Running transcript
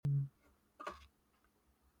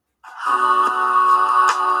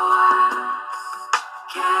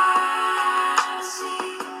can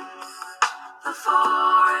see the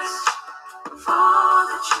forest for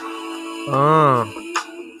the trees.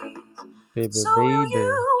 Baby, So will baby.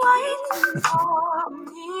 you wait for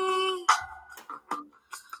me?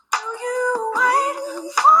 Will you wait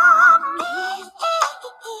for me?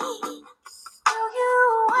 Will you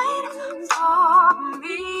wait for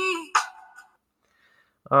me?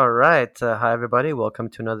 All right. Hi, everybody. Welcome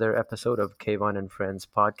to another episode of Kayvon and Friends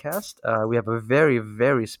podcast. We have a very,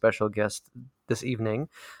 very special guest this evening.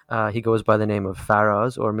 He goes by the name of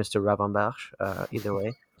Faraz or Mr. Ravanbach, either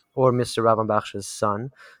way, or Mr. Ravanbach's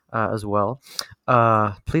son as well.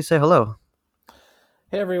 Please say hello.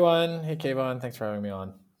 Hey everyone. Hey Kayvon. Thanks for having me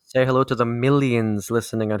on. Say hello to the millions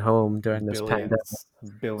listening at home during this pandemic.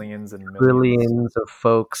 Billions and millions. Billions of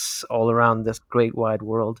folks all around this great wide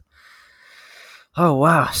world. Oh,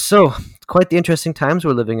 wow. So, quite the interesting times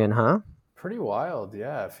we're living in, huh? Pretty wild.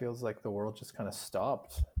 Yeah. It feels like the world just kind of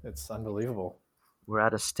stopped. It's unbelievable. We're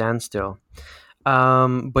at a standstill.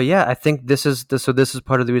 But yeah, I think this is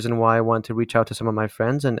part of the reason why I want to reach out to some of my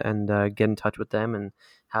friends and get in touch with them and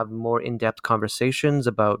have more in-depth conversations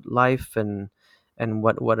about life and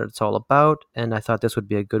what it's all about. And I thought this would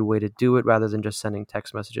be a good way to do it rather than just sending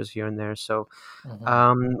text messages here and there. So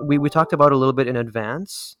we talked about it a little bit in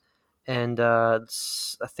advance, and I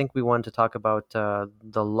think we wanted to talk about the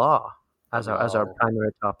law as our law.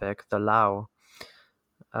 primary topic, the law.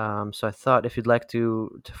 So I thought if you'd like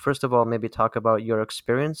to first of all maybe talk about your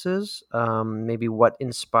experiences, maybe what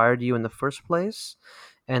inspired you in the first place,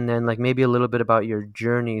 and then like maybe a little bit about your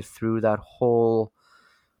journey through that whole,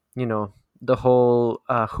 you know, the whole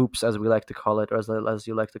hoops as we like to call it, or as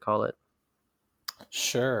you like to call it.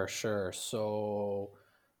 Sure. So,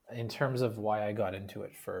 in terms of why I got into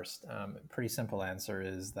it first, pretty simple answer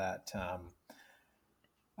is that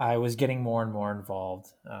I was getting more and more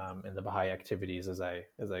involved in the Baha'i activities as I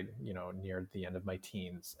neared the end of my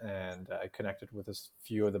teens, and I connected with a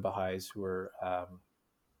few of the Baha'is who were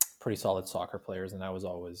pretty solid soccer players, and I was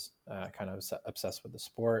always kind of obsessed with the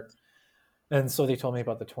sport. And so they told me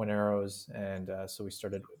about the Twin Arrows, and so we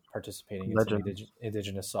started participating in some Legend.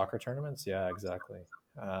 indigenous soccer tournaments. Yeah, exactly.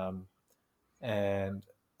 Um, and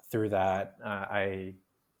through that, I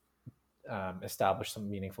established some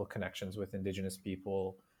meaningful connections with indigenous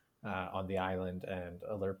people on the island and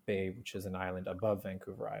Alert Bay, which is an island above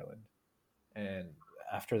Vancouver Island. And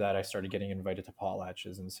after that, I started getting invited to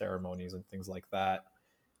potlatches and ceremonies and things like that,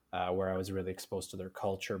 where I was really exposed to their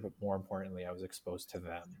culture, but more importantly, I was exposed to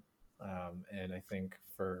them. And I think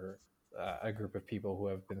for a group of people who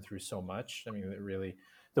have been through so much, I mean, it really,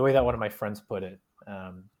 the way that one of my friends put it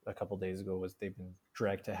a couple days ago was they've been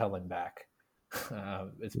dragged to hell and back.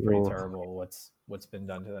 It's pretty Ooh. terrible what's been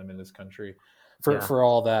done to them in this country. Yeah. For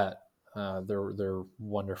all that, they're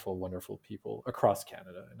wonderful, wonderful people across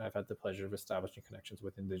Canada, and I've had the pleasure of establishing connections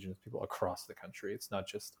with Indigenous people across the country. It's not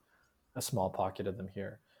just a small pocket of them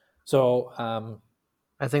here. So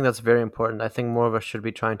I think that's very important. I think more of us should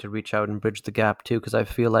be trying to reach out and bridge the gap too, because I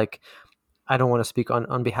feel like I don't want to speak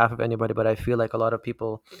on behalf of anybody, but I feel like a lot of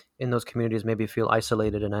people in those communities maybe feel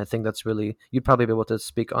isolated, and I think that's really, you'd probably be able to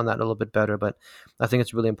speak on that a little bit better. But I think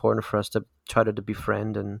it's really important for us to try to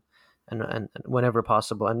befriend and whenever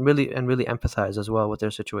possible, and really empathize as well with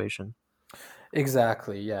their situation.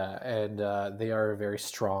 Exactly, yeah, and they are very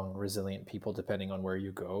strong, resilient people, depending on where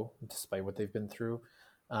you go, despite what they've been through.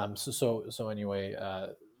 So anyway,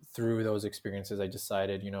 through those experiences, I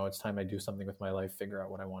decided, it's time I do something with my life, figure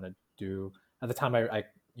out what I want to do. At the time, I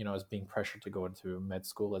was being pressured to go into med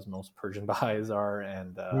school, as most Persian Baha'is are,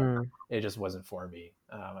 and it just wasn't for me.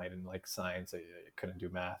 I didn't like science. I couldn't do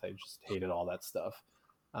math. I just hated all that stuff.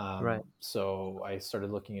 Right. So I started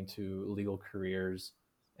looking into legal careers,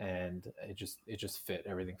 and it just fit.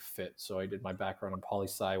 Everything fit. So I did my background in poli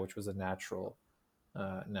sci, which was a natural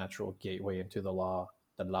gateway into the law,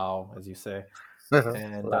 as you say.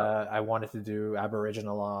 And Wow. I wanted to do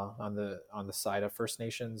Aboriginal law on the side of First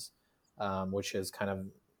Nations, which is kind of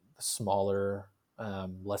the smaller,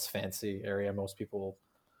 less fancy area. Most people,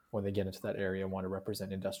 when they get into that area, want to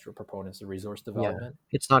represent industrial proponents of resource Yeah, development.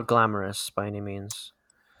 it's not glamorous by any means.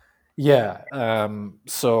 Yeah.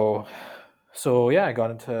 So yeah, I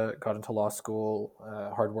got into law school.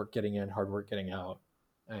 Hard work getting in, hard work getting out,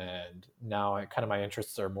 and now my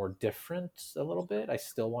interests are more different a little bit. I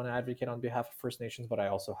still want to advocate on behalf of First Nations, but I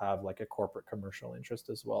also have like a corporate commercial interest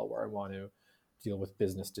as well, where I want to deal with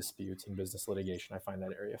business disputes and business litigation. I find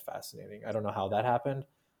that area fascinating. I don't know how that happened.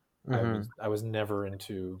 Hmm. I was never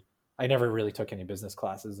into. I never really took any business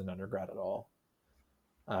classes in undergrad at all.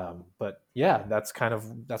 But yeah, that's kind of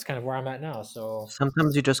where I'm at now. So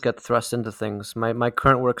Sometimes you just get thrust into things. My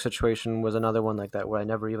current work situation was another one like that where I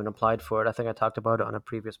never even applied for it. I think I talked about it on a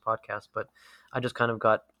previous podcast, but I just kind of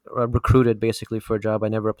got recruited basically for a job I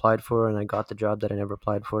never applied for, and I got the job that I never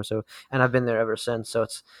applied for. So, and I've been there ever since. So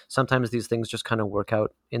it's sometimes these things just kind of work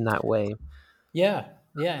out in that way. yeah,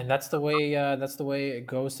 yeah, and that's the way it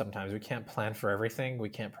goes. Sometimes we can't plan for everything. We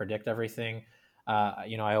can't predict everything.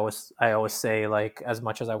 I always say, like, as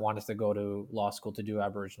much as I wanted to go to law school to do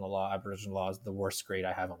Aboriginal law is the worst grade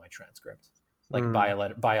I have on my transcript, like by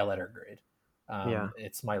Mm, a letter grade. yeah.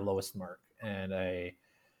 It's my lowest mark, and I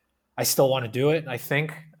still want to do it. I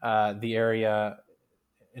think the area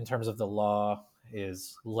in terms of the law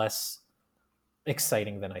is less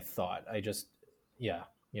exciting than I thought. Yeah,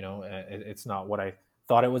 it's not what I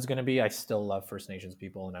thought it was going to be. I still love First Nations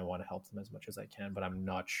people and I want to help them as much as I can, but I'm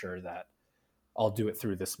not sure that I'll do it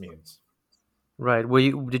through this means. Right.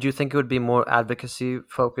 Did you think it would be more advocacy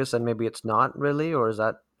focused and maybe it's not really, or is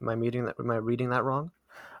that am I reading that wrong?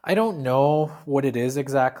 I don't know what it is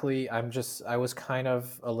exactly. I was kind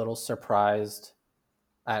of a little surprised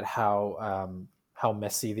at how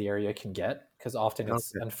messy the area can get, because often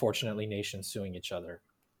it's Okay. unfortunately nations suing each other.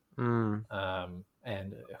 Mm,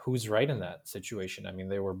 And who's right in that situation? I mean,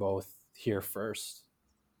 they were both here first.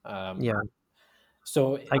 Um, yeah.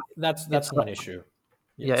 so I that's it's one issue.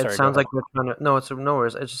 Yeah, Yeah, it sorry, go sounds ahead. like they're trying to. No, it's no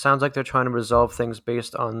worries. It just sounds like they're trying to resolve things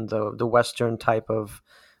based on the Western type of,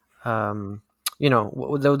 um,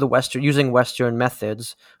 the Western using Western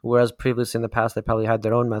methods, whereas previously in the past they probably had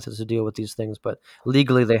their own methods to deal with these things. But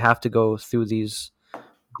legally, they have to go through these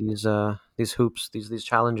hoops, these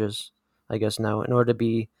challenges, I guess now, in order to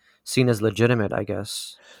be seen as legitimate. I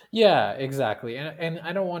guess. Yeah, exactly. And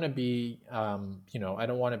I don't want to be, I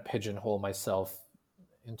don't want to pigeonhole myself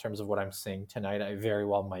in terms of what I'm saying tonight. I very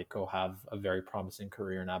well might go have a very promising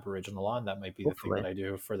career in Aboriginal law, and that might be the thing that Hopefully. I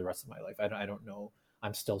do for the rest of my life. I don't know.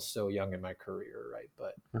 I'm still so young in my career, right?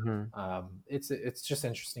 But Hmm. it's just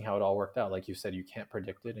interesting how it all worked out. Like you said, you can't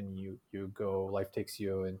predict it, and you go. Life takes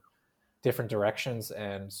you in different directions,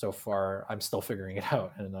 and so far, I'm still figuring it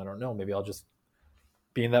out. And I don't know. Maybe I'll just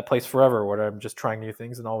be in that place forever, where I'm just trying new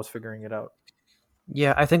things and always figuring it out.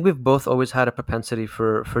 Yeah, I think we've both always had a propensity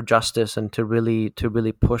for justice and to really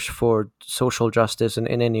push for social justice in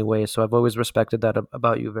any way. So I've always respected that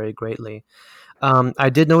about you very greatly. I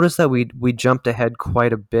did notice that we jumped ahead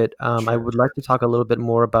quite a bit. I Sure. would like to talk a little bit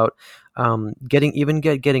more about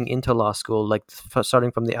getting into law school, like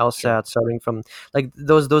starting from the Sure. LSAT, starting from like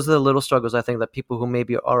those are the little struggles. I think that people who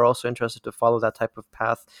maybe are also interested to follow that type of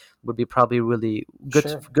path would be probably really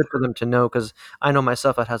Sure. good for them to know, because I know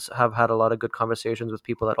myself have had a lot of good conversations with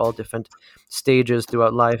people at all different stages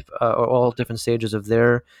throughout life, or all different stages of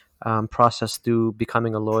their process through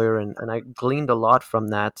becoming a lawyer, and I gleaned a lot from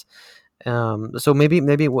that. So maybe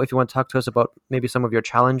if you want to talk to us about maybe some of your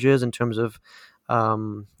challenges in terms of,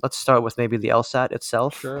 let's start with maybe the LSAT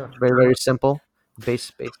itself. Sure. Very very simple,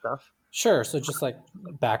 base stuff. Sure. So just like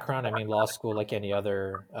background, I mean, law school, like any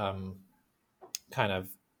other kind of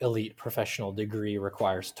elite professional degree,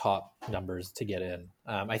 requires top numbers to get in.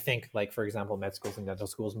 I think, like, for example, med schools and dental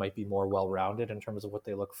schools might be more well-rounded in terms of what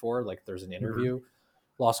they look for. Like, there's an Hmm. interview.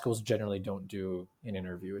 Law schools generally don't do an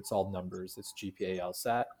interview. It's all numbers. It's GPA,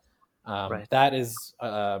 LSAT. Right. That is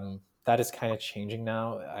kind of changing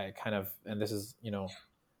now. And this is,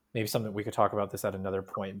 maybe something we could talk about this at another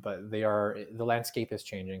point, but the landscape is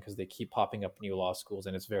changing because they keep popping up new law schools,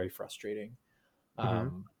 and it's very frustrating. Hmm.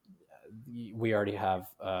 Um, we already have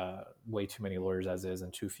way too many lawyers as is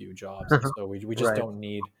and too few jobs, and so we just Right. don't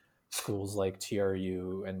need schools like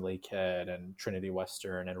TRU and Lakehead and Trinity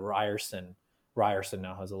Western and Ryerson. Ryerson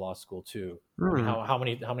now has a law school too. I mean, Mm.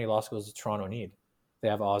 how many law schools does Toronto need? They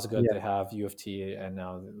have Osgoode, Yeah. they have U of T, and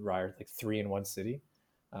now Ryerson, like three in one city.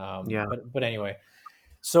 Yeah. But anyway,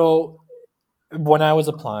 so when I was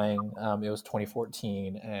applying, it was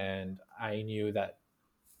 2014, and I knew that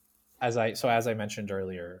as I mentioned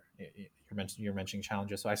earlier, you're mentioning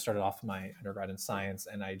challenges. So I started off my undergrad in science,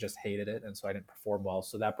 and I just hated it, and so I didn't perform well.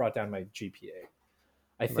 So that brought down my GPA.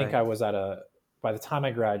 I think Right. I was by the time I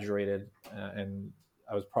graduated, and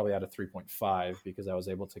I was probably at a 3.5 because I was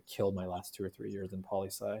able to kill my last 2 or 3 years in poli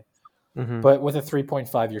sci. Hmm. But with a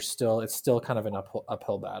 3.5, it's still kind of an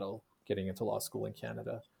uphill battle getting into law school in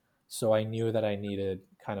Canada. So I knew that I needed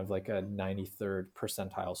kind of like a 93rd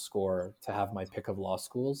percentile score to have my pick of law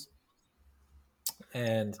schools.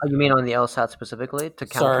 And You mean on the LSAT specifically to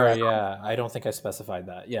counteract? sorry, yeah, I don't think I specified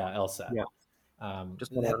that. Yeah, LSAT. Yeah. Um,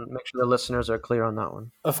 Just want to make sure the listeners are clear on that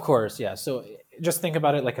one. of course, yeah. So just think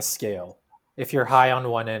about it like a scale. If you're high on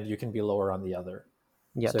one end, you can be lower on the other.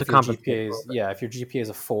 Yeah, So to if your compensate GPA for is, it. yeah, if your GPA is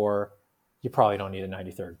a 4, you probably don't need a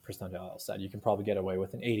 93rd percentile LSAT. You can probably get away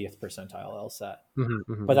with an 80th percentile LSAT.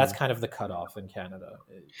 But that's kind of the cutoff in Canada.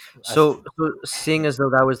 As So seeing as though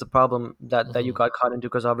that was the problem that you Mhm, got caught into,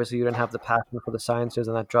 because obviously you didn't have the passion for the sciences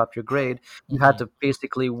and that dropped your grade, you had mhm. to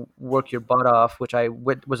basically work your butt off, which I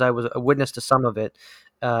was a witness to some of it,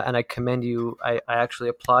 and I commend you. I actually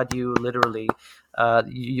applaud you literally.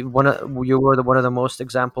 You were one of the most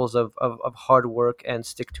examples of hard work and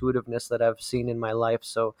stick to itiveness that I've seen in my life.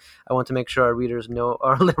 So I want to make sure our readers know,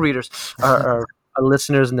 our readers, our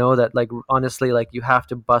listeners know that, like, honestly, like, you have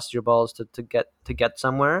to bust your balls to get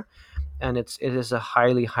somewhere, and it is a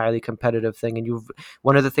highly competitive thing. And you've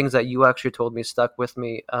one of the things that you actually told me stuck with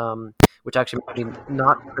me, which actually made me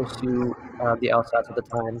not pursue the LSATs at the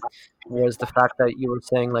time, was the fact that you were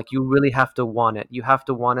saying, like, you really have to want it. You have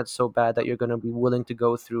to want it so bad that you're going to be willing to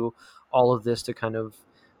go through all of this to kind of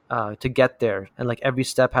to get there, and like every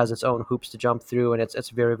step has its own hoops to jump through, and it's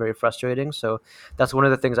very frustrating. So that's one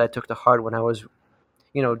of the things I took to heart when I was,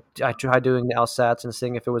 I tried doing the LSATs and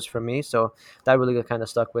seeing if it was for me. So that really kind of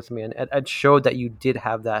stuck with me, and it showed that you did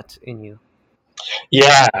have that in you.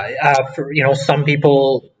 Yeah, for some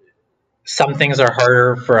people, some things are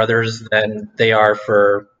harder for others than they are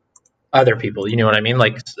for other people. You know what I mean?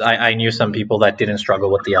 Like I knew some people that didn't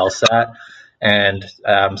struggle with the LSAT, and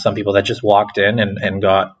some people that just walked in and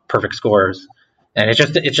got perfect scores. And it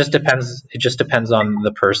just depends. It just depends on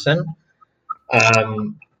the person.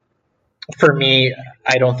 Um, for me,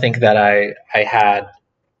 I don't think that I had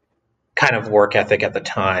kind of work ethic at the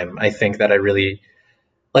time. I think that I really,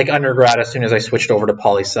 like, undergrad, as soon as I switched over to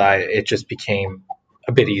poli sci, it just became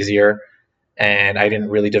a bit easier, and I didn't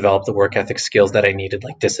really develop the work ethic skills that I needed,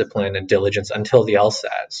 like discipline and diligence, until the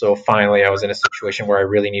LSAT. So finally, I was in a situation where I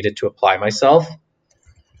really needed to apply myself,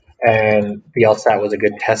 and the LSAT was a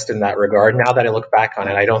good test in that regard. Now that I look back on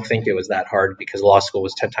it, I don't think it was that hard because law school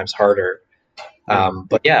was 10 times harder. Yeah.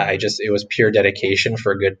 But yeah, it was pure dedication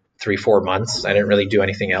for a good 3 4 months. I didn't really do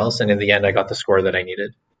anything else, and in the end, I got the score that I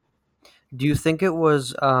needed. Do you think it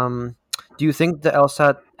was? Do you think the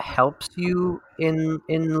LSAT helps you in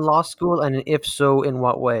law school, and if so, in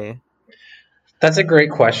what way? That's a great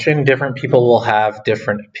question. Different people will have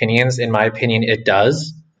different opinions. In my opinion, it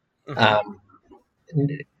does. Hmm. Um,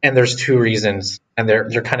 and there's two reasons, and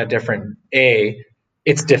they're kind of different. A,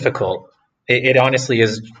 it's difficult. It honestly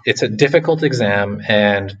is. It's a difficult exam,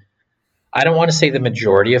 and I don't want to say the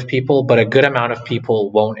majority of people, but a good amount of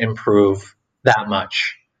people won't improve that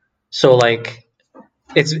much. So like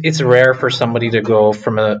it's rare for somebody to go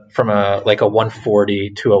from a like a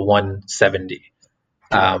 140 to a 170.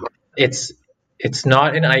 Yeah. It's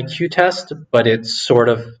not an IQ test, but it sort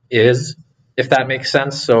of is, if that makes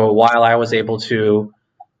sense. So while I was able to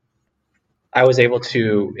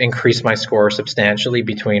increase my score substantially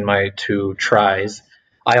between my two tries,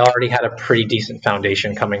 I already had a pretty decent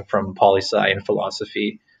foundation coming from poli sci and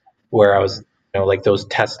philosophy, where I was, like those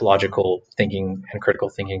test logical thinking and critical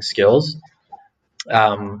thinking skills.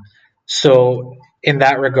 Um, so in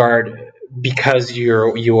that regard, because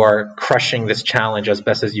you are crushing this challenge as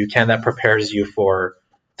best as you can, that prepares you for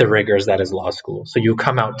the rigors that is law school. So you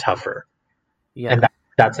come out tougher, and Yeah.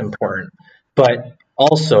 that's important. But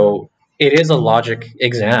also, it is a logic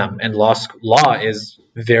exam, and law is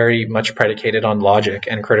very much predicated on logic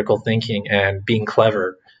and critical thinking and being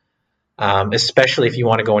clever, especially if you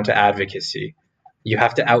want to go into advocacy. You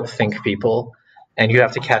have to outthink people, and you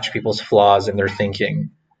have to catch people's flaws in their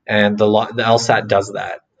thinking. And the LSAT does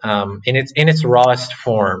that. In its rawest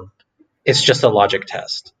form, it's just a logic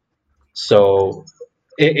test. So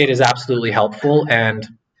it is absolutely helpful, and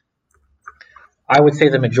I would say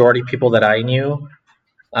the majority of people that I knew,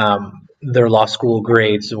 their law school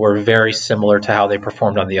grades were very similar to how they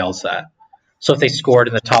performed on the LSAT. So if they scored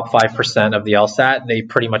in the top 5% of the LSAT, they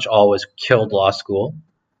pretty much always killed law school.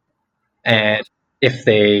 Yeah. And if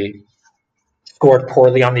they scored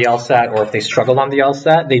poorly on the LSAT, or if they struggled on the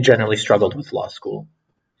LSAT, they generally struggled with law school.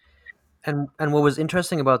 And what was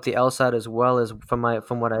interesting about the LSAT as well is, from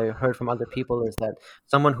what I heard from other people, is that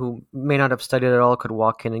someone who may not have studied at all could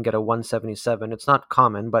walk in and get a 177. It's not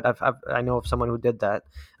common, but I know of someone who did that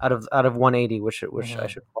out of 180, which I Mhm,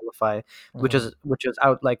 should qualify, mhm. which is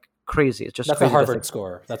out like crazy. It's just That's a crazy to think. Harvard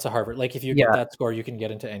score. That's a Harvard. Like if you get Yeah, that score, you can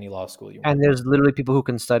get into any law school you and want. there's literally people who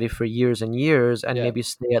can study for years and years and Yeah, maybe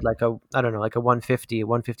stay at like a, I don't know, like a 150,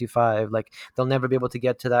 155. Like, they'll never be able to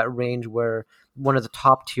get to that range where one of the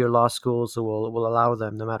top tier law schools will allow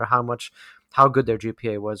them, no matter how good their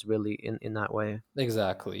GPA was, really, in that way.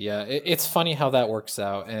 exactly. Yeah, it's funny how that works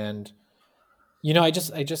out, and I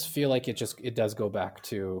just feel like it does go back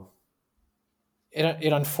to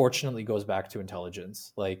it unfortunately goes back to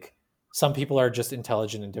intelligence. Like some people are just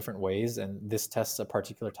intelligent in different ways, and this tests a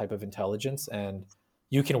particular type of intelligence, and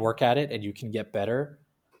you can work at it and you can get better,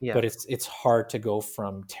 Yeah, but it's hard to go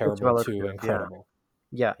from it's terrible to relative. Yeah, incredible.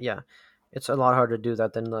 yeah. It's a lot harder to do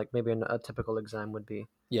that than like maybe a typical exam would be.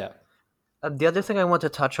 Yeah. The other thing I want to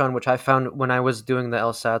touch on, which I found when I was doing the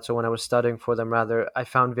LSATs, or when I was studying for them rather, I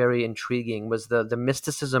found very intriguing, was the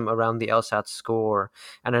mysticism around the LSAT score.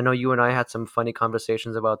 And I know you and I had some funny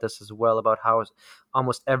conversations about this as well, about how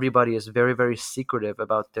almost everybody is very, very secretive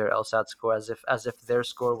about their LSAT score, as if their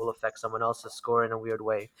score will affect someone else's score in a weird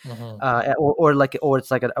way, Hmm. or it's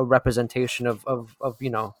like a representation of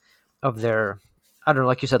of their, I don't know,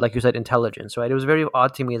 like you said, intelligence, right? It was very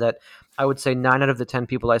odd to me that I would say 9 out of the 10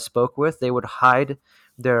 people I spoke with, they would hide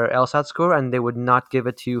their LSAT score and they would not give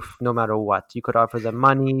it to you no matter what. You could offer them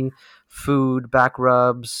money, food, back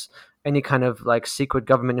rubs, any kind of like secret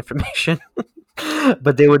government information,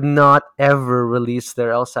 but they would not ever release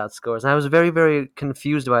their LSAT scores. And I was very, very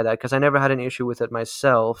confused by that because I never had an issue with it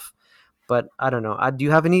myself. But I don't know. Do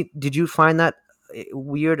you have any? Did you find that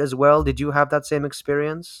weird as well? Did you have that same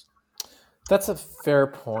experience? That's a fair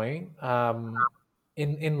point.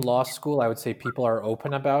 In law school, I would say people are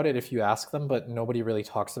open about it if you ask them, but nobody really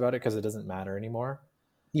talks about it because it doesn't matter anymore.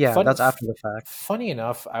 Yeah, Funny, that's after the fact. funny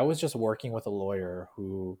enough, I was just working with a lawyer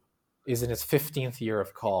who is in his 15th year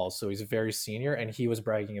of calls, so he's very senior, and he was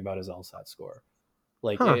bragging about his LSAT score.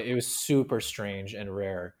 Like Huh. it was super strange and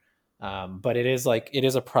rare, but it is like it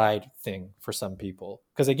is a pride thing for some people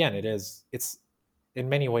because again, it's in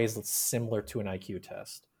many ways it's similar to an IQ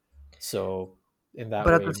test. So in that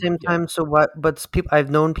But at way, the same yeah, time, so what? But people, I've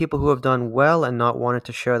known people who have done well and not wanted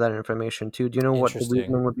to share that information too. Do you know what the interesting.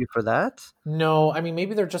 reasoning would be for that? No, I mean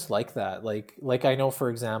maybe they're just like that. Like I know for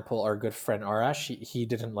example our good friend Arash, he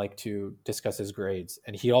didn't like to discuss his grades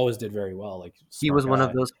and he always did very well, like He smart was one of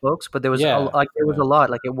guy. those folks, but there was Yeah, like there was yeah. a lot.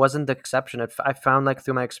 Like it wasn't the exception. I found like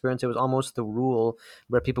through my experience, it was almost the rule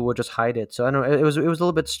where people would just hide it. So I don't know. It was a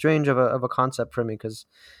little bit strange of a concept for me because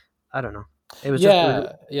I don't know. It was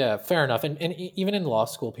Yeah, yeah, fair enough. And even in law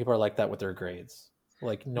school people are like that with their grades.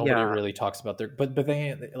 Like nobody yeah. really talks about their but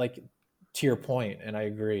they like to your point and I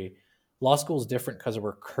agree. Law school is different because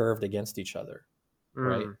we're curved against each other,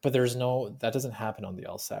 right? Mm. But there's no that doesn't happen on the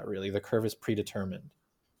LSAT really. The curve is predetermined.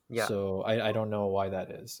 Yeah. So I don't know why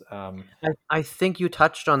that is. I think you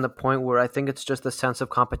touched on the point where I think it's just a sense of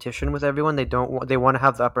competition with everyone. They want to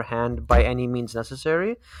have the upper hand by any means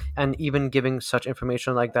necessary, and even giving such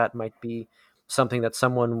information like that might be something that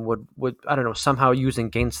someone would I don't know, somehow use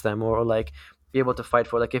against them, or like be able to fight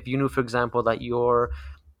for. Like if you knew, for example, that your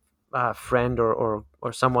friend or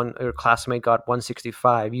someone, your classmate, got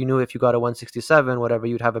 165, you knew if you got a 167 whatever,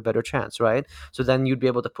 you'd have a better chance, right? So then you'd be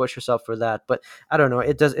able to push yourself for that. But I don't know,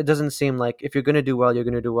 it doesn't seem like if you're going to do well, you're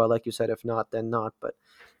going to do well, like you said. If not, then not. But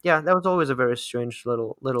yeah, that was always a very strange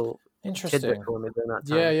little tidbit Interesting. for me during that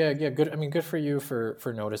Yeah, time. yeah, yeah. Good. I mean, good for you for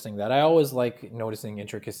noticing that. I always like noticing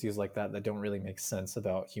intricacies like that don't really make sense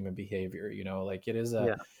about human behavior. You know, like it is a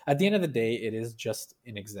Yeah, at the end of the day, it is just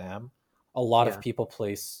an exam. A lot of yeah, people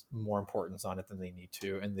place more importance on it than they need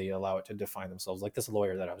to, and they allow it to define themselves. Like this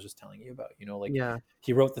lawyer that I was just telling you about. You know, like yeah.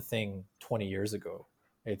 he wrote the thing 20 years ago.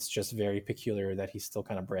 It's just very peculiar that he's still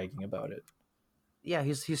kind of bragging about it. Yeah,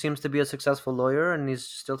 he seems to be a successful lawyer and he's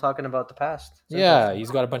still talking about the past. It's Yeah, interesting.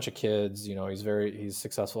 he's got a bunch of kids. You know, he's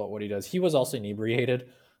successful at what he does. He was also inebriated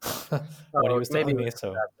when he Oh, was maybe telling it was me. just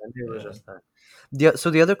So that. Then. Maybe it was yeah, just that.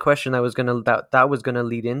 The other question I was gonna that was gonna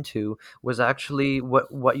lead into was actually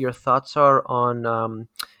what your thoughts are on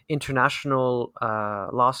international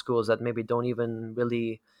law schools that maybe don't even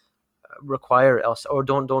really require else, or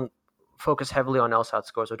don't focus heavily on LSAT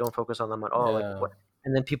scores, or don't focus on them at all. Like yeah. what?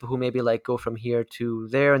 And then people who maybe like go from here to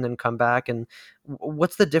there and then come back. And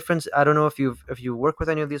what's the difference? I don't know if you work with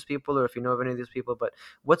any of these people or if you know of any of these people, but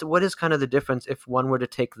what is kind of the difference if one were to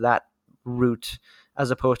take that route as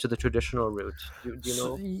opposed to the traditional route? Do you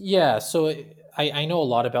So, know? yeah, so I know a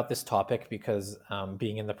lot about this topic because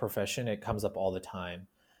being in the profession, it comes up all the time.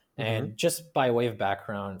 Mm-hmm. And just by way of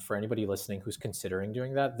background, for anybody listening who's considering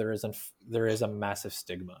doing that, there is a massive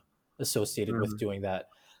stigma associated with Mm-hmm. doing that.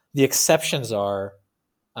 The exceptions are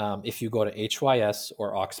if you go to HYS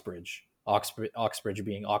or Oxbridge, Oxbridge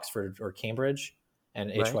being Oxford or Cambridge, and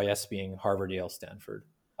Right. HYS being Harvard, Yale, Stanford.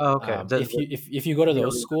 Oh, okay. If you go to The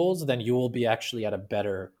those elite schools, then you will be actually at a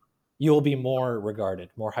better, you will be more regarded,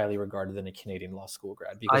 more highly regarded than a Canadian law school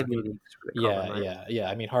grad because Ivy League is what they call them, yeah, right? yeah, yeah.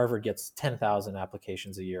 I mean, Harvard gets 10,000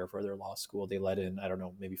 applications a year for their law school. They let in, I don't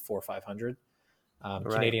know, maybe four or 500. Right.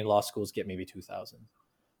 Canadian law schools get maybe 2,000.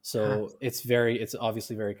 So it's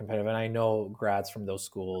obviously very competitive, and I know grads from those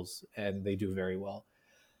schools, and they do very well.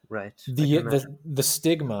 Right. I can the imagine. the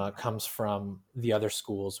stigma comes from the other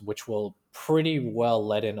schools, which will pretty well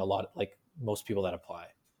let in a lot, like most people that apply.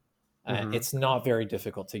 Mm-hmm. It's not very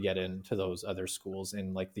difficult to get into those other schools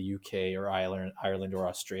in like the UK or Ireland or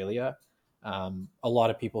Australia. A lot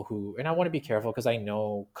of people who, and I want to be careful because I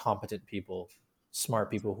know competent people, smart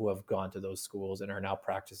people who have gone to those schools and are now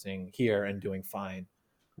practicing here and doing fine,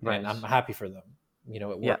 and Right. I'm happy for them. You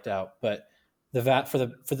know, it Yeah. worked out, but the VAT for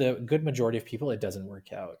the good majority of people, it doesn't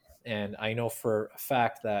work out. And I know for a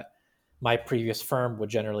fact that my previous firm would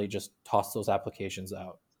generally just toss those applications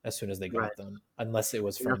out as soon as they Right. got them, unless it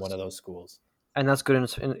was And from one that's of those schools. good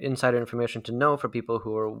insider information to know for people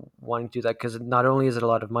who are wanting to do that, because not only is it a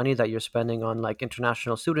lot of money that you're spending on like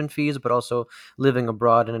international student fees, but also living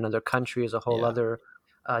abroad in another country is a whole Yeah, other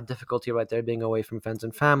difficulty right there, being away from friends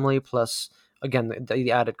and family, plus again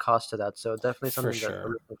the added cost to that. So definitely for something that the sure,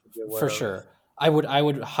 listeners should be for aware of. sure. I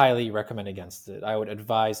would highly recommend against it. I would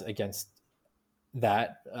advise against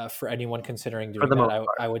that for anyone considering For doing the that. most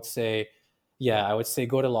part. I would say, yeah, I would say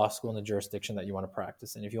go to law school in the jurisdiction that you want to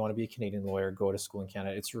practice. And if you want to be a Canadian lawyer, go to school in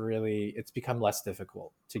Canada. It's become less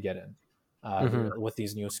difficult to get in Hmm. with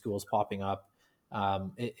these new schools popping up.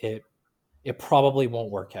 Um, it, it it probably won't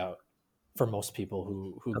work out for most people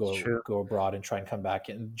who That's true. go abroad and try and come back.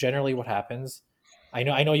 And generally, what happens, I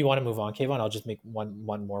know you want to move on, Kayvon. I'll just make one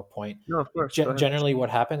more point. No, of course, go ahead. Generally, what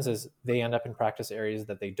happens is they end up in practice areas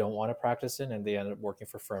that they don't want to practice in, and they end up working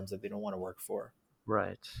for firms that they don't want to work for.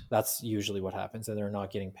 Right. That's usually what happens, and they're not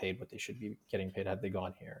getting paid what they should be getting paid had they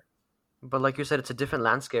gone here. But like you said, it's a different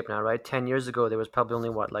landscape now, right? 10 years ago, there was probably only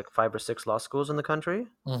what, like 5 or 6 law schools in the country,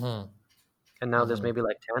 Mm-hmm. and now there's Mm-hmm. maybe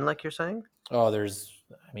like 10, like you're saying, Oh,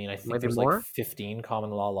 I mean, I think maybe there's like more. 15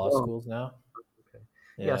 common law Oh, schools now. okay.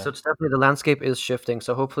 Yeah, Yeah. so it's definitely the landscape is shifting.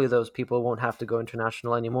 So hopefully those people won't have to go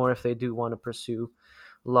international anymore if they do want to pursue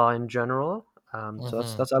law in general. So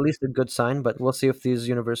Mm-hmm. that's at least a good sign. But we'll see if these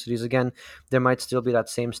universities again, there might still be that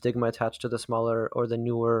same stigma attached to the smaller or the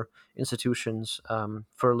newer institutions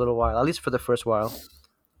for a little while, at least for the first while.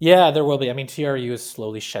 Yeah, there will be. I mean, TRU is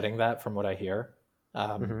slowly shedding that from what I hear.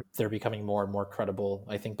 Hmm. They're becoming more and more credible,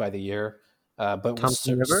 I think, by the year. But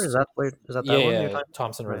Thompson River, is that yeah, that one you're yeah, talking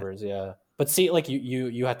Thompson about? Right. Rivers, yeah. But see, like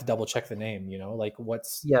you had to double check the name, like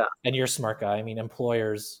what's, Yeah. and you're a smart guy. I mean,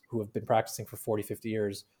 employers who have been practicing for 40, 50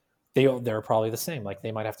 years, they're probably the same. Like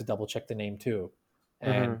they might have to double check the name too.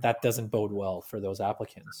 And Hmm. that doesn't bode well for those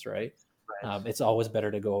applicants, right? Right. It's always better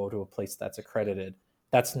to go to a place that's accredited.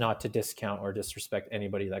 That's not to discount or disrespect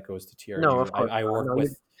anybody that goes to No, TRU. of course I not. work No, you,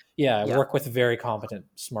 with, yeah, I yeah. work with very competent,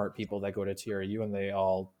 smart people that go to TRU, and they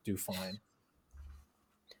all do fine.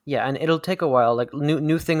 Yeah, and it'll take a while. Like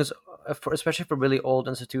new things, especially for really old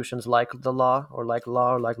institutions like the law or like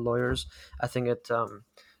lawyers. I think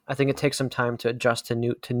I think it takes some time to adjust to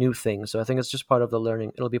new things. So I think it's just part of the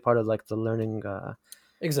learning. It'll be part of like the learning. What do you call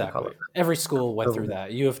Exactly. it? Every school went through So,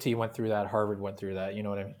 that. U of T went through that. Harvard went through that. You know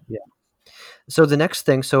what I mean? yeah. So the next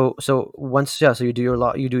thing, so once so you do your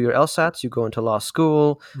law, you do your LSATs, you go into law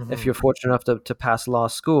school. If Hmm. you're fortunate enough to pass law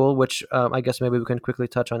school, which I guess maybe we can quickly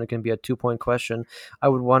touch on, it can be a 2 point question. I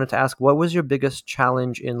would wanted to ask, what was your biggest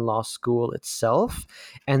challenge in law school itself,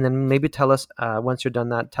 and then maybe tell us once you're done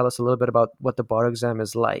that, tell us a little bit about what the bar exam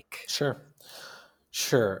is like. Sure.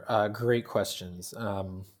 Sure. Great questions.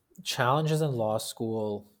 Challenges in law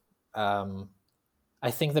school. Um, I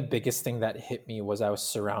think the biggest thing that hit me was I was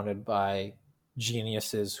surrounded by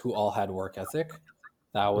geniuses who all had work ethic.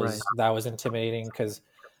 Right. That was intimidating because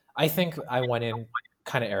I think I went in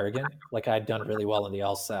kind of arrogant. Like I'd done really well in the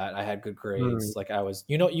LSAT. I had good Hmm. grades. Like I was,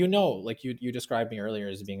 like you described me earlier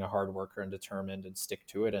as being a hard worker and determined and stick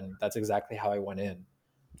to it, and that's exactly how I went in.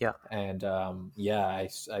 Yeah. And yeah, I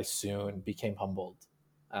soon became humbled,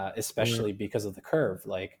 Mm, especially because of the curve.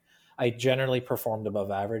 Like I generally performed above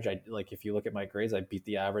average. I like if you look at my grades, I beat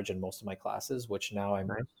the average in most of my classes, which nice.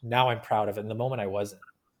 now I'm proud of it. In the moment I wasn't.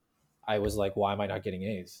 I was like, why am I not getting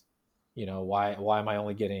A's? Why am I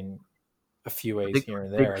only getting a few A's Big here and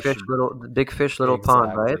big there? I fish, should little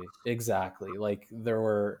pond, right? exactly. Like there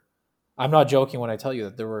were, I'm not joking when I tell you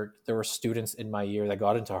that there were students in my year that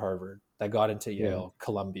got into Harvard, that got into Yeah. Yale,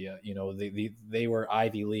 Columbia. They were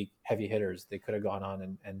Ivy League heavy hitters. They could have gone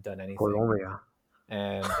on and done anything. Colombia.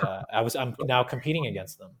 And I'm now competing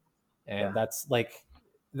against them, Yeah. and that's like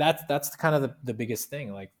that's kind of the biggest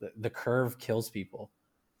thing. Like the curve kills people,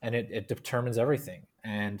 and it determines everything.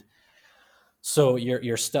 And so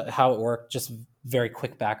how it worked, just very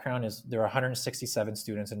quick background, is there were 167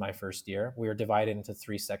 students in my first year. We were divided into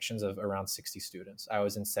three sections of around 60 students. I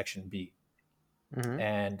was in section B. Mm-hmm.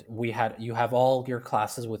 and you have all your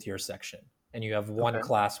classes with your section, and you have one Okay.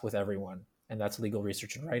 class with everyone, and that's legal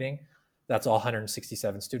research and writing. That's all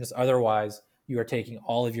 167 students. Otherwise, you are taking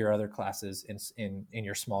all of your other classes in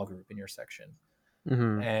your small group in your section,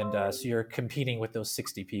 Mm-hmm. and so you're competing with those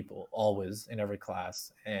 60 people always in every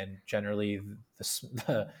class, and generally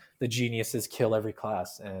the geniuses kill every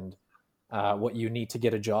class, and what you need to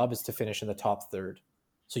get a job is to finish in the top third.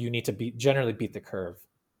 So you need to generally beat the curve.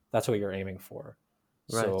 That's what you're aiming for.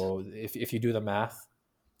 Right. So if you do the math,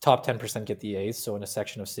 top 10% get the A's. So in a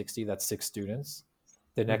section of 60, that's 6 students.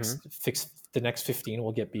 Mm-hmm. The next 15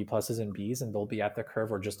 will get B pluses and B's, and they'll be at the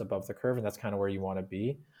curve or just above the curve, and that's kind of where you want to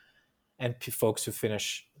be. And folks who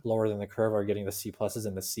finish lower than the curve are getting the C pluses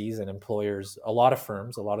and the C's. And employers, a lot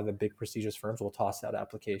of the big prestigious firms will toss out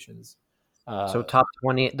applications. So Uh,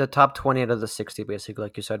 the top 20 out of the 60, basically,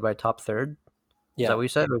 like you said, right? Top third. Is that yeah, what you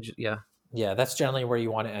said? Yeah. yeah, that's generally where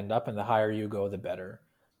you want to end up, and the higher you go, the better.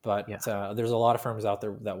 Yeah. But there's a lot of firms out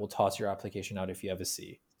there that will toss your application out if you have a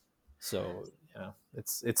C. So yeah,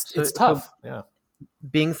 it's So tough. Yeah.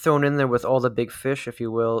 being thrown in there with all the big fish, if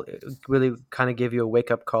you will, it really kind of gave you a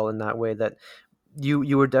wake up call in that way that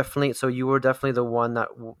you were definitely, so you were definitely the one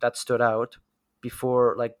that stood out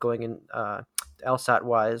before, like, going in LSAT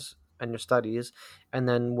wise and your studies, and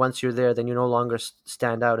then once you're there, then you no longer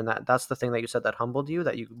stand out, and that's the thing that you said that humbled you,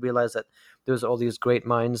 that you realize that there's all these great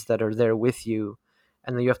minds that are there with you,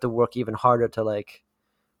 and then you have to work even harder to like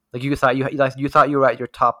you thought you were at your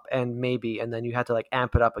top end maybe, and then you had to like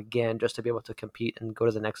amp it up again just to be able to compete and go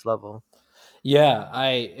to the next level. Yeah,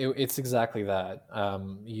 it's exactly that.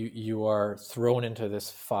 You are thrown into this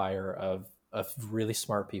fire of really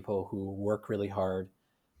smart people who work really hard.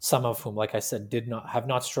 Some of whom, like I said, did not have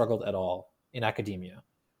not struggled at all in academia.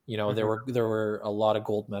 You know, Hmm. there were a lot of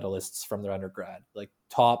gold medalists from their undergrad, like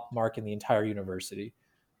top mark in the entire university,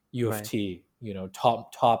 U of Right. T. You know,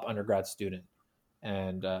 top undergrad student,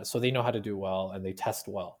 and so they know how to do well and they test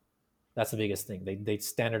well. That's the biggest thing. They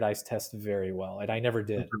standardize tests very well, and I never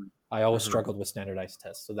did. Hmm. I always Hmm. struggled with standardized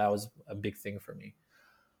tests, so that was a big thing for me.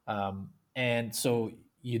 And so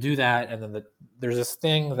you do that, and then there's this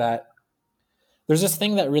thing that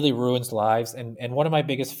really ruins lives, and one of my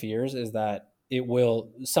biggest fears is that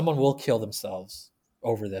someone will kill themselves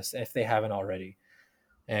over this if they haven't already,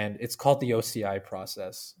 and it's called the OCI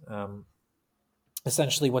process.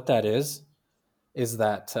 Essentially, what that is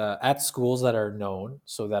that at schools that are known,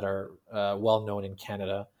 so that are well known in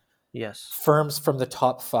Canada, Yes. firms from the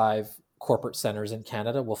top 5 corporate centers in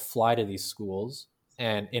Canada will fly to these schools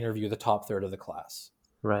and interview the top third of the class.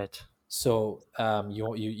 Right. So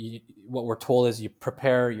what we're told is you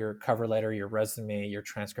prepare your cover letter, your resume, your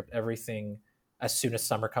transcript, everything as soon as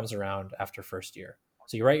summer comes around after first year.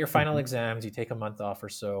 So you write your final Hmm. exams, you take a month off or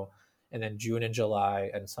so, and then June and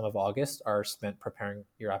July and some of August are spent preparing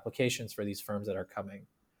your applications for these firms that are coming.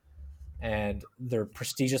 And they're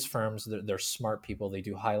prestigious firms, they're smart people, they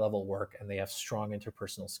do high level work, and they have strong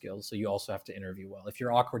interpersonal skills. So you also have to interview well. If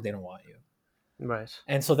you're awkward, they don't want you. Right.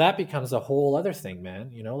 And so that becomes a whole other thing,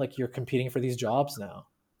 man. You know, like you're competing for these jobs now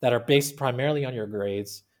that are based primarily on your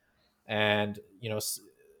grades. And, you know,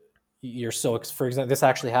 you're so, for example, this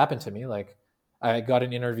actually happened to me. Like, I got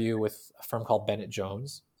an interview with a firm called Bennett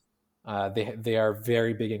Jones. They are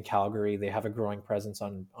very big in Calgary. They have a growing presence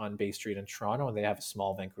on Bay Street in Toronto, and they have a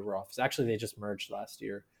small Vancouver office. Actually, they just merged last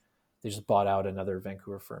year. They just bought out another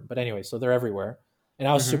Vancouver firm. But anyway, so they're everywhere. And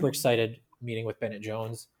I was Hmm. super excited meeting with Bennett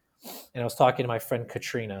Jones. And I was talking to my friend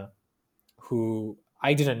Katrina, who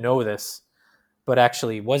I didn't know this, but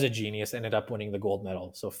actually was a genius, ended up winning the gold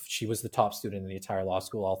medal. So she was the top student in the entire law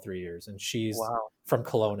school all 3 years. And she's Wow. from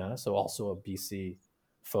Kelowna, so also a BC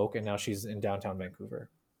folk. And now she's in downtown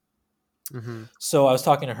Vancouver. Hmm. So I was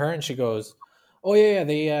talking to her, and she goes, "Oh yeah,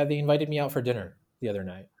 they invited me out for dinner the other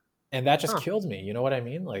night," and that just Huh. killed me. You know what I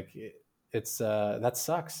mean? Like it's that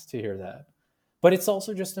sucks to hear that, but it's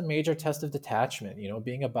also just a major test of detachment. You know,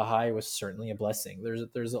 being a Baha'i was certainly a blessing.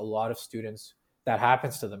 There's a lot of students that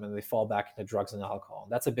happens to them, and they fall back into drugs and alcohol.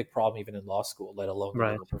 That's a big problem even in law school, let alone the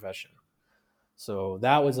Right. legal profession. So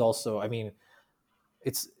that was also, I mean,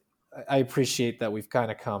 it's I appreciate that we've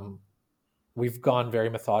gone very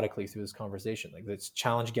methodically through this conversation. Like it's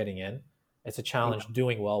challenge getting in, it's a Yeah. challenge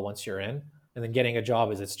doing well once you're in, and then getting a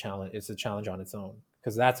job is its challenge. It's a challenge on its own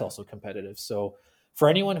because that's also competitive. So for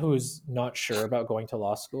anyone who's not sure about going to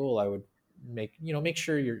law school, I would make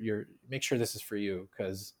sure make sure this is for you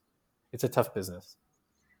because it's a tough business.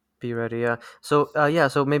 Be ready. Yeah. So yeah.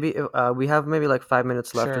 So maybe we have maybe like 5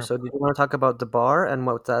 minutes left or Sure. so. Do you want to talk about the bar and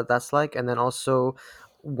what that's like, and then also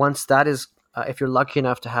once that is, if you're lucky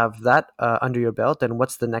enough to have that under your belt, then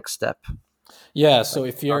what's the next step? Yeah. So Like,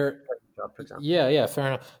 if you're job, for example. Yeah, fair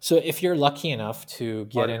enough. So if you're lucky enough to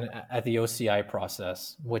get Or- in at the OCI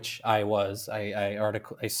process, which I was,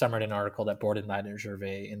 I summered an article that Borden Ladner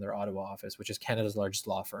Gervais in their Ottawa office, which is Canada's largest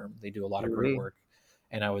law firm. They do a lot of great Really? work,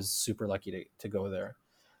 and I was super lucky to go there.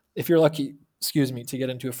 If you're lucky, excuse me, to get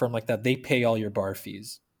into a firm like that, they pay all your bar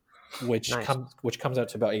fees, Nice. which comes out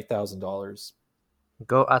to about $8,000,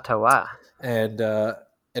 Go Ottawa. and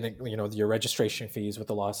you know, your registration fees with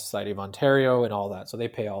the Law Society of Ontario and all that. So they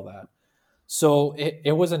pay all that. So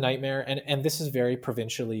it was a nightmare, and this is very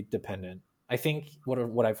provincially dependent. I think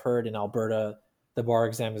what I've heard in Alberta, the bar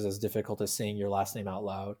exam is as difficult as saying your last name out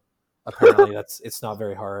loud. Apparently, it's not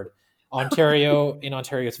very hard. In Ontario,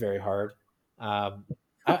 it's very hard.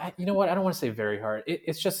 You know what? I don't want to say very hard.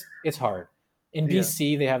 It's hard. In Yeah.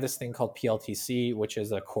 BC, they have this thing called PLTC, which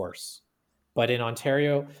is a course, but in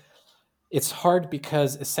Ontario, it's hard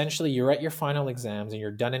because essentially you're at your final exams and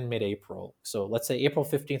you're done in mid-April. So let's say April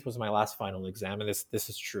 15th was my last final exam, and this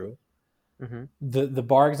is true. Mm-hmm. The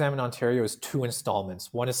bar exam in Ontario is 2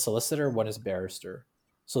 installments. One is solicitor, one is barrister.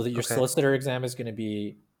 So that your Okay. solicitor exam is going to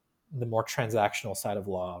be the more transactional side of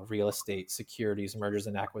law, real estate, securities, mergers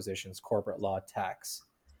and acquisitions, corporate law, tax.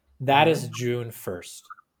 That is June 1st.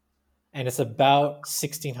 And it's about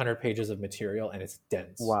 1,600 pages of material, and it's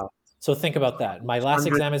dense. Wow. So think about that. My last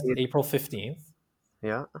 100 exam is pages. April 15th.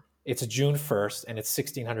 Yeah. It's June 1st, and it's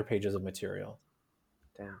 1,600 pages of material.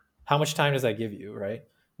 Damn. How much time does that give you, right?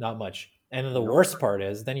 Not much. And then the No. worst part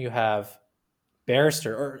is then you have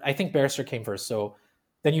barrister, or I think barrister came first. So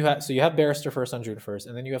you have barrister first on June 1st,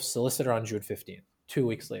 and then you have solicitor on June 15th, 2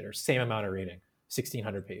 weeks later, same amount of reading,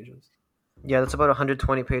 1,600 pages. Yeah, that's about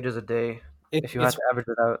 120 pages a day if you had It's to average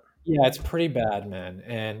it out. Yeah, it's pretty bad, man.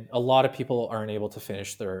 And a lot of people aren't able to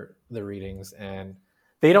finish the readings, and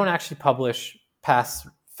they don't actually publish pass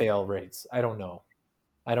fail rates. I don't know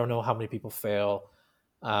how many people fail,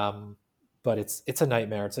 but it's a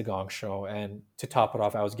nightmare. It's a gong show, and to top it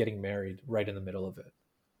off, I was getting married right in the middle of it.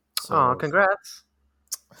 Oh, So congrats.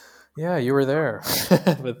 yeah, you were there,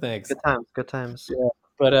 but thanks. Good times. Good times. Yeah,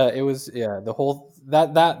 but it was the whole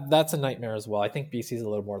that's a nightmare as well. I think BC is a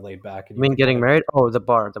little more laid back. And You mean can getting kind married? Oh, the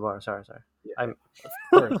bar. Sorry. Yeah, I'm. of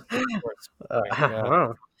course. Yeah.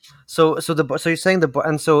 Oh. So you're saying the bar,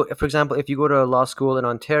 and so for example, if you go to a law school in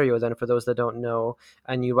Ontario, then for those that don't know,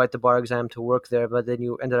 and you write the bar exam to work there, but then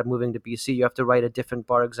you ended up moving to BC, you have to write a different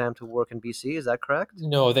bar exam to work in BC. Is that correct?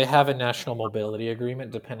 No, they have a national mobility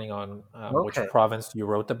agreement depending on which Okay. province you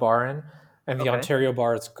wrote the bar in, and the Okay. Ontario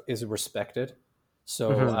bar is respected, so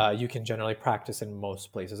Mhm. you can generally practice in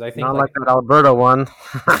most places. I think Not like that Alberta one.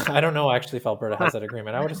 I don't know actually if Alberta has that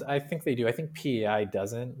agreement. I think they do. I think PEI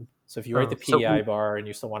doesn't. So if you write Oh, the so PEI bar and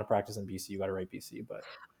you still want to practice in BC, you got to write BC. But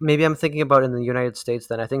maybe I'm thinking about in the United States.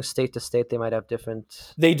 Then I think state to state they might have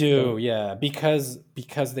different. they do, yeah, because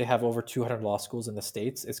they have over 200 law schools in the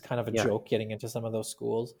States. It's kind of a Yeah. joke getting into some of those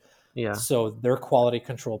schools. Yeah. So their quality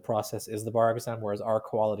control process is the bar exam, whereas our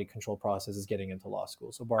quality control process is getting into law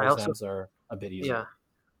school. So bar I also exams are a bit easier. Yeah.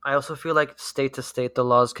 I also feel like state to state the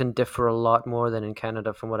laws can differ a lot more than in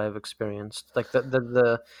Canada from what I've experienced. Like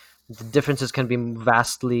the differences can be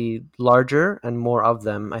vastly larger and more of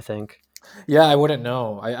them, I think. Yeah, I wouldn't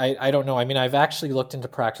know. I don't know. I mean, I've actually looked into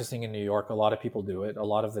practicing in New York. A lot of people do it. A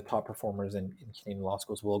lot of the top performers in Canadian law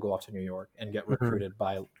schools will go off to New York and get Mhm. recruited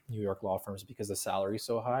by New York law firms because the salary is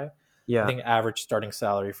so high. I Yeah. think average starting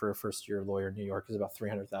salary for a first year lawyer in New York is about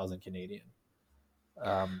 300,000 Canadian,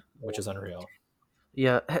 which is unreal.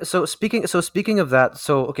 Yeah. So speaking of that,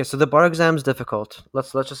 so the bar exam is difficult.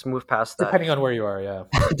 Let's just move past that. Depending on where you are, yeah.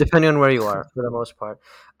 Depending on where you are, for the most part.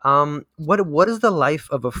 What is the life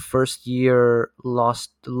of a first year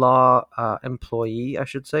law employee? I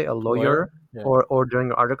should say, a lawyer, Yeah. or during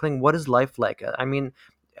your articling. What is life like? I mean,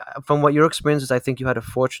 from what your experience is, I think you had a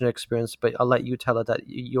fortunate experience, but I'll let you tell it. That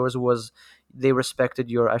yours was, they respected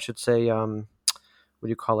your, I should say, what do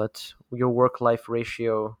you call it? Your work life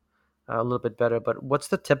ratio a little bit better. But what's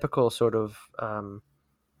the typical sort of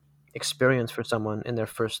experience for someone in their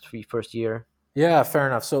first year? Yeah, fair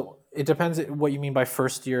enough. So it depends what you mean by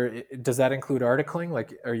first year. Does that include articling?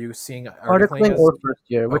 Like, are you seeing articling Articling as or first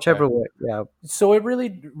year, okay? whichever way. Yeah. So it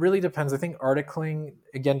really depends. I think articling,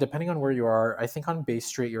 again, depending on where you are. I think on Bay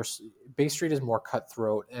Street, Bay Street is more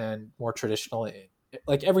cutthroat and more traditional,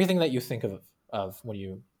 like everything that you think of when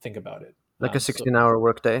you think about it. Like a 16-hour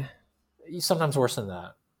workday. Sometimes worse than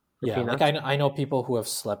that. For Yeah, peanuts? like I know people who have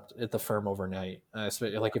slept at the firm overnight.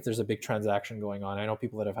 Like if there's a big transaction going on, I know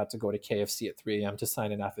people that have had to go to KFC at 3 a.m. to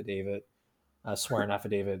sign an affidavit, swear an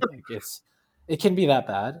affidavit. Like it can be that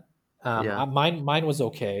bad. Yeah. Mine was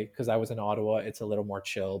okay because I was in Ottawa. It's a little more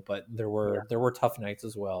chill, but there were tough nights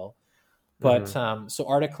as well. But so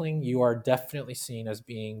articling, you are definitely seen as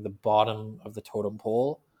being the bottom of the totem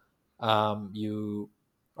pole. You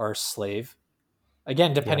are a slave.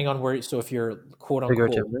 Again, Yeah, depending on where. So if you're quote unquote,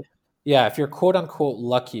 figuratively. yeah, if you're quote unquote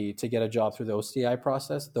lucky to get a job through the OCI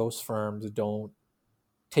process, those firms don't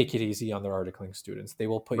take it easy on their articling students. They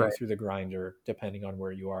will put you Right. through the grinder depending on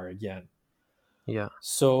where you are again. Yeah.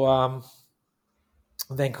 So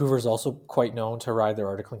Vancouver is also quite known to ride their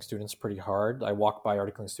articling students pretty hard. I walk by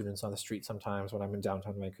articling students on the street sometimes when I'm in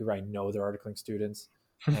downtown Vancouver. I know they're articling students,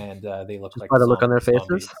 and they look Just like by the look on their faces.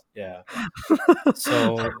 zombies. Yeah.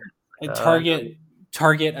 So Uh,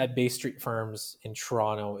 Target at Bay Street firms in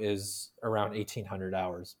Toronto is around 1,800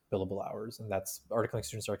 hours billable hours, and that's articling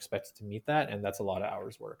students are expected to meet that, and that's a lot of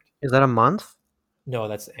hours worked. is that a month? No,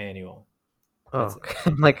 that's annual. Oh, That's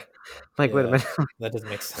okay. Like, wait a yeah, minute. that doesn't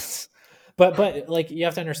make sense. But like you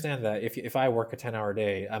have to understand that if I work a 10-hour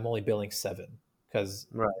day, I'm only billing 7 because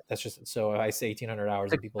Right. that's just so if I say 1,800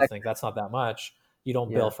 hours and people Expect. think that's not that much, you don't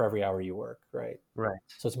Yeah. bill for every hour you work, right? Right.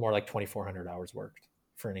 So it's more like 2,400 hours worked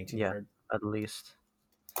for an Yeah. 1,800. At least.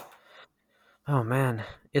 Oh man,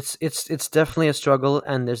 it's definitely a struggle,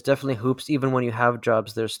 and there's definitely hoops. Even when you have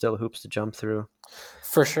jobs, there's still hoops to jump through.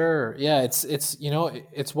 For sure. Yeah, it's it's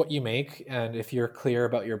what you make, and if you're clear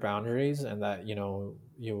about your boundaries and that,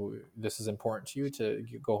 this is important to you to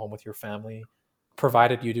go home with your family,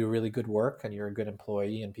 provided you do really good work and you're a good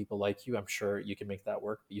employee and people like you, I'm sure you can make that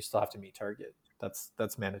work, but you still have to meet target.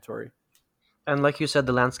 That's mandatory. And like you said,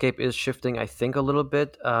 the landscape is shifting, I think, a little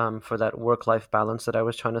bit for that work-life balance that I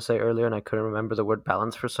was trying to say earlier, and I couldn't remember the word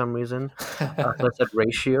balance for some reason. So I said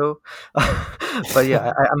ratio. But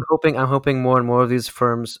yeah, I'm hoping more and more of these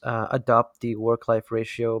firms adopt the work-life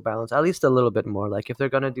ratio balance, at least a little bit more. Like if they're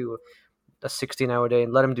gonna do a 16-hour day,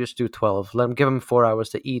 let them just do 12. Let them give them 4 hours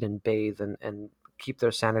to eat and bathe and keep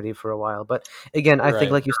their sanity for a while. But again, I think,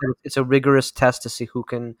 Right. like you said, it's a rigorous test to see who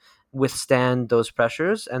can withstand those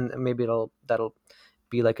pressures, and maybe that'll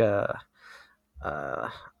be like uh, an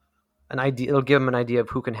idea. It'll give them an idea of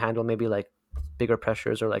who can handle maybe like bigger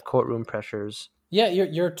pressures or like courtroom pressures. Yeah,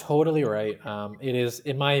 you're totally right. It is,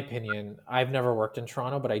 in my opinion, I've never worked in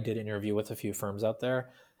Toronto, but I did interview with a few firms out there.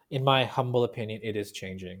 In my humble opinion, it is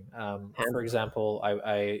changing. For example,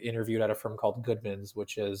 I interviewed at a firm called Goodman's,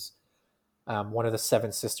 which is one of the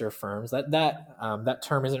seven sister firms. That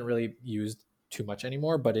term isn't really used too much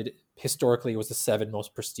anymore, but it historically was the seven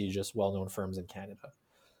most prestigious, well-known firms in Canada.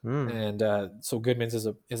 Mm, And so Goodman's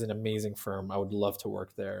is an amazing firm. I would love to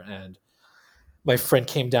work there, and my friend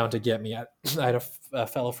came down to get me. I had a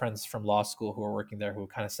fellow friends from law school who were working there who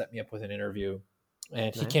kind of set me up with an interview,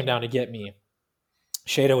 and he nice. came down to get me.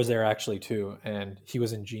 Shada was there actually too, and he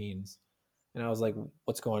was in jeans, and I was like,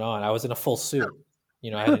 "What's going on?" I was in a full suit, I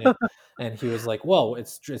had and he was like, "Well,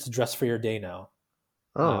 it's dress for your day now.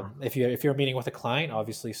 Oh If you're meeting with a client,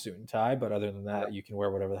 obviously suit and tie, but other than that, you can wear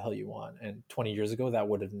whatever the hell you want." And 20 years ago, that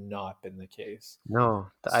would have not been the case. no,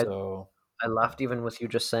 So I laughed even with you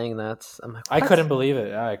just saying that. I'm like, I what? couldn't believe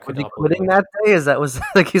it. I Was could he not believe quitting it. that day? Was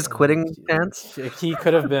like he's quitting pants? He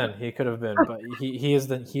could have been. He could have been, but he is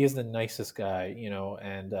the nicest guy,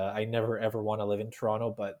 and I never ever want to live in Toronto,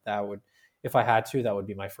 but that would, if I had to, that would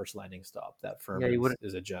be my first landing stop. That firm Yeah, you would.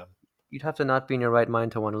 is a gem. You'd have to not be in your right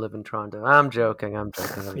mind to want to live in Toronto. I'm joking. I'm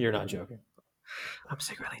joking. You're not joking. I'm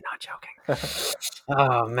secretly not joking.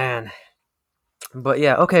 Oh man. But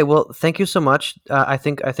yeah, okay. Well, thank you so much. I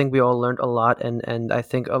think we all learned a lot, and I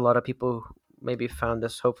think a lot of people maybe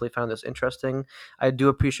hopefully found this interesting. I do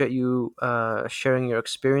appreciate you sharing your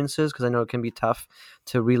experiences, because I know it can be tough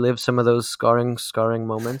to relive some of those scarring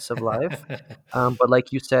moments of life. But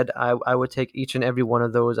like you said, I would take each and every one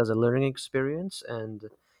of those as a learning experience, and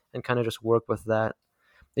kind of just work with that.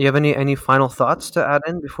 Do you have any final thoughts to add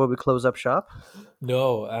in before we close up shop?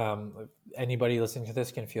 No, anybody listening to this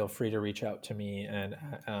can feel free to reach out to me, and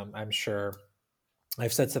I'm sure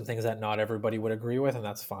I've said some things that not everybody would agree with, and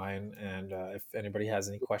that's fine. And if anybody has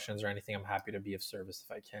any questions or anything, I'm happy to be of service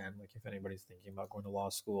if I can. Like if anybody's thinking about going to law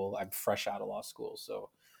school, I'm fresh out of law school, so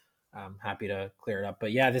I'm happy to clear it up.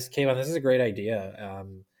 But yeah, Kayvon, this is a great idea.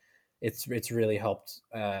 It's really helped.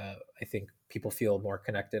 I think people feel more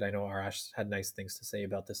connected. I know Arash had nice things to say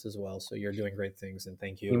about this as well. So you're doing great things, and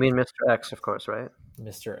thank You you, mean Mr. X, of course, right?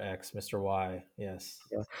 Mr. X, Mr. Y. Yes.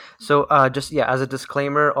 Yeah. So, just yeah, as a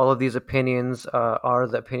disclaimer, all of these opinions are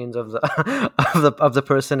the opinions of the of the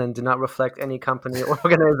person, and do not reflect any company or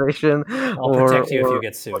organization I'll or protect you if you or,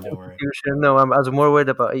 get or sued. Don't worry. institution. No, I was more worried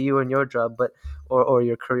about you and your job, but or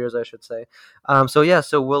your careers, I should say. So yeah,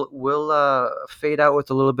 so we'll fade out with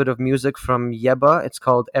a little bit of music from Yeba. It's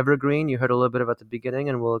called Evergreen. You heard a little bit of at the beginning,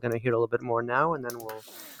 and we're gonna hear a little bit more now, and then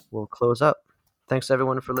we'll close up. Thanks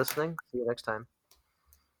everyone for listening. See you next time.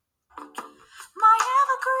 My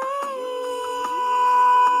evergreen,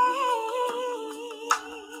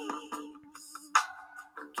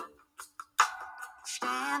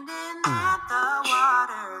 standing at the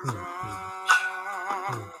water's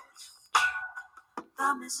edge.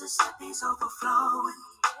 The Mississippi's overflowing.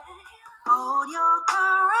 Hold your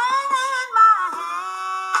courage.